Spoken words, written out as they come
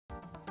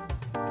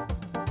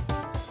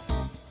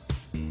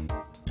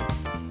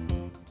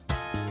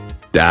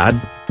Dad,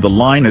 the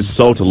line is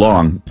so too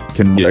long,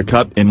 can we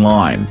cut in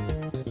line?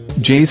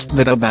 Jase,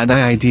 that a bad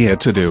idea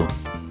to do.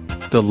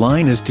 The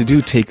line is to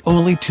do take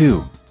only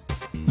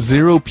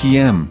 2:00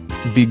 p.m,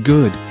 be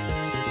good.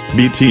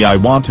 BT, I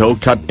want to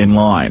cut in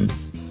line.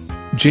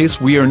 Jase,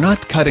 we are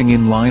not cutting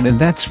in line and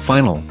that's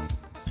final.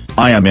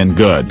 I am in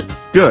good.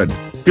 Good.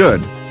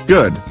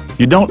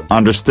 You don't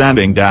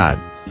understanding, Dad.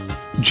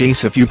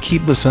 Jase, if you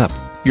keep this up,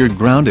 you're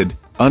grounded,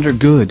 under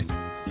good.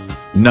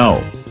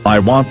 No, I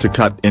want to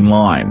cut in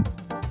line.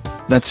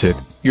 That's it,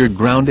 you're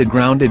grounded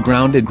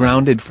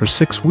for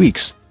 6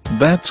 weeks,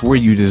 that's where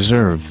you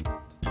deserve.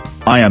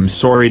 I am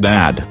sorry,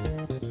 Dad.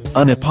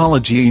 An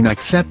apology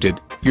accepted,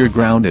 you're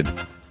grounded.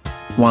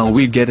 While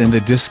we get in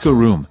the disco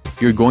room,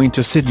 you're going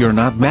to sit you're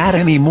not mad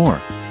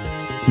anymore.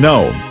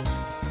 No.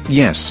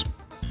 Yes.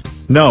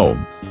 No.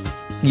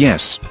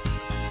 Yes.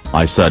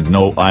 I said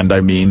no and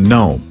I mean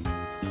no.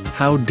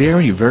 How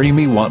dare you very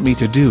me want me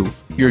to do,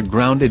 you're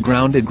grounded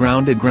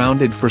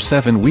for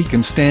 7 weeks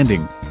and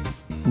standing.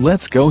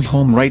 Let's go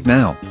home right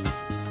now.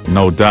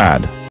 No,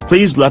 Dad,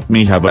 please let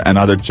me have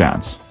another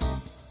chance.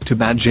 Too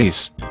bad,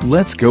 Jase,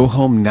 let's go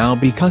home now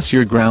because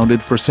you're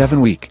grounded for 7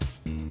 weeks.